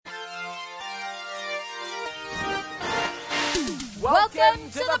Welcome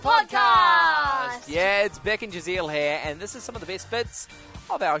to the podcast! Yeah, it's Beck and Jazeel here, and this is some of the best bits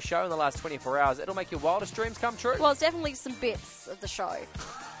of our show in the last 24 hours. It'll make your wildest dreams come true. Well, it's definitely some bits of the show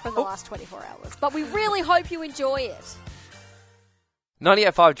from the last 24 hours, but we really hope you enjoy it.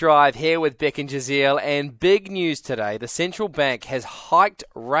 98.5 Drive here with Beck and Jazeel, and big news today. The central bank has hiked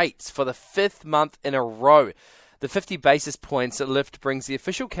rates for the 5th month in a row. The 50 basis points lift brings the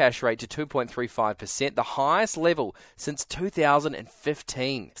official cash rate to 2.35%, the highest level since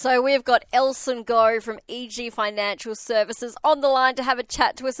 2015. So we've got Elson Goh from EG Financial Services on the line to have a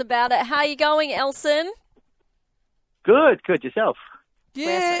chat to us about it. How are you going, Elson? Good. Yourself?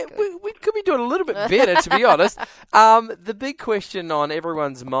 Yeah, we could be doing a little bit better, to be honest. The big question on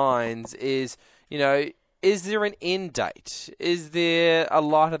everyone's minds is, is there an end date? Is there a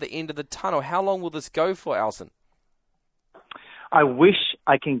light at the end of the tunnel? How long will this go for, Elson? I wish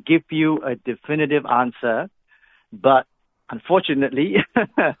I can give you a definitive answer, but unfortunately,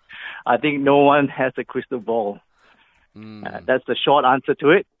 I think no one has a crystal ball. That's the short answer to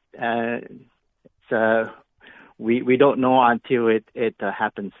it. We don't know until it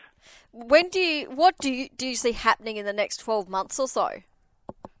happens. What do you see happening in the next 12 months or so?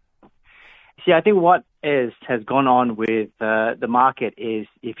 See, I think what has gone on with the market is,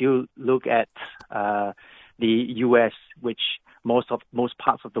 if you look at the U.S., which most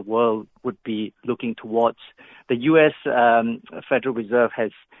parts of the world would be looking towards, the U.S. Federal Reserve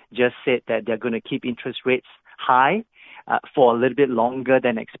has just said that they're going to keep interest rates high for a little bit longer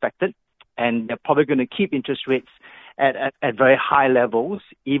than expected. And they're probably going to keep interest rates at very high levels,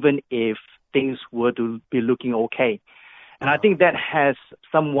 even if things were to be looking okay. And I think that has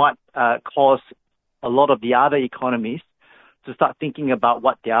somewhat caused a lot of the other economies to start thinking about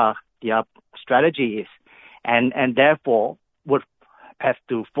what their strategy is, and therefore would have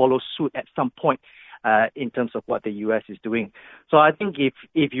to follow suit at some point in terms of what the U.S. is doing. So I think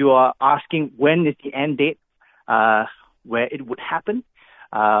if you are asking when is the end date, where it would happen,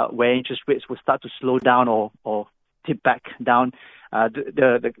 where interest rates will start to slow down or tip back down,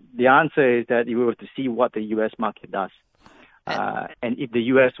 the answer is that you will have to see what the U.S. market does. And if the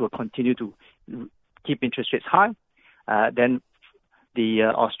U.S. will continue to keep interest rates high, then the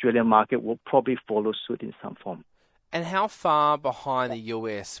Australian market will probably follow suit in some form. And how far behind the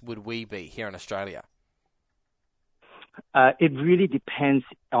US would we be here in Australia? It really depends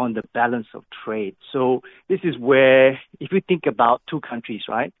on the balance of trade. So this is where, if you think about two countries,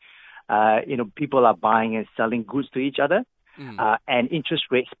 right? People are buying and selling goods to each other, and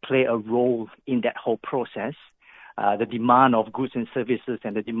interest rates play a role in that whole process. The demand of goods and services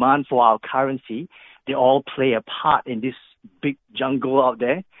and the demand for our currency, they all play a part in this big jungle out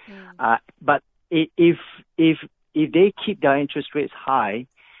there. But if they keep their interest rates high,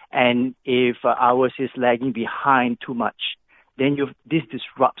 and if ours is lagging behind too much, then this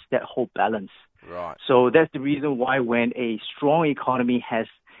disrupts that whole balance. Right. So that's the reason why when a strong economy has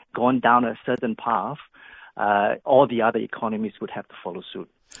gone down a certain path, all the other economies would have to follow suit.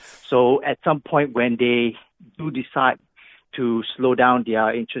 So at some point when they do decide to slow down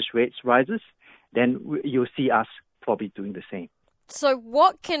their interest rates rises, then you'll see us probably doing the same. So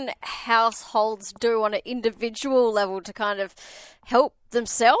what can households do on an individual level to kind of help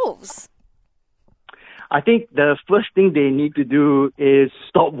themselves? I think the first thing they need to do is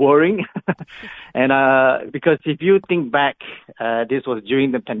stop worrying. And because if you think back, this was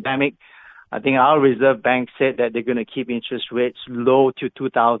during the pandemic, I think our Reserve Bank said that they're going to keep interest rates low to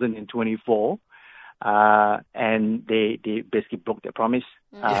 2024. And they basically broke their promise.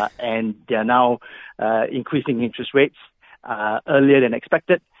 And they're now increasing interest rates earlier than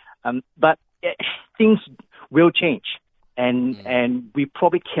expected. But things will change. And we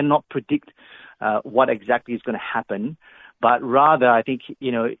probably cannot predict what exactly is going to happen. But rather, I think,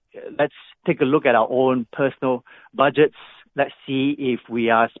 let's take a look at our own personal budgets. Let's see if we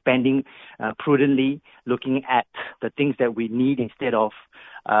are spending prudently, looking at the things that we need instead of,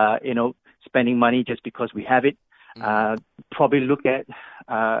 spending money just because we have it. Probably look at,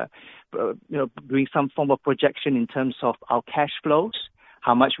 doing some form of projection in terms of our cash flows,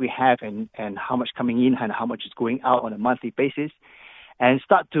 how much we have and how much coming in and how much is going out on a monthly basis, and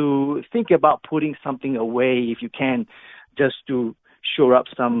start to think about putting something away if you can, just to shore up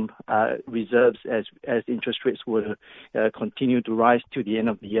some reserves as interest rates will continue to rise to the end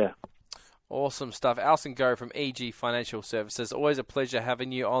of the year. Awesome stuff. Elson Goh from EG Financial Services. Always a pleasure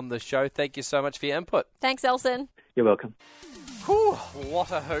having you on the show. Thank you so much for your input. Thanks, Elson. You're welcome. Whew,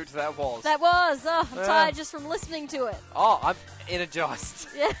 what a hoot that was. That was. Oh, I'm tired just from listening to it. Oh, I'm energised.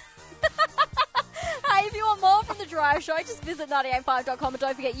 Yeah. Hey, if you want more from The Drive Show, just visit 985.com, and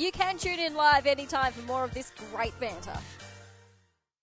don't forget you can tune in live anytime for more of this great banter.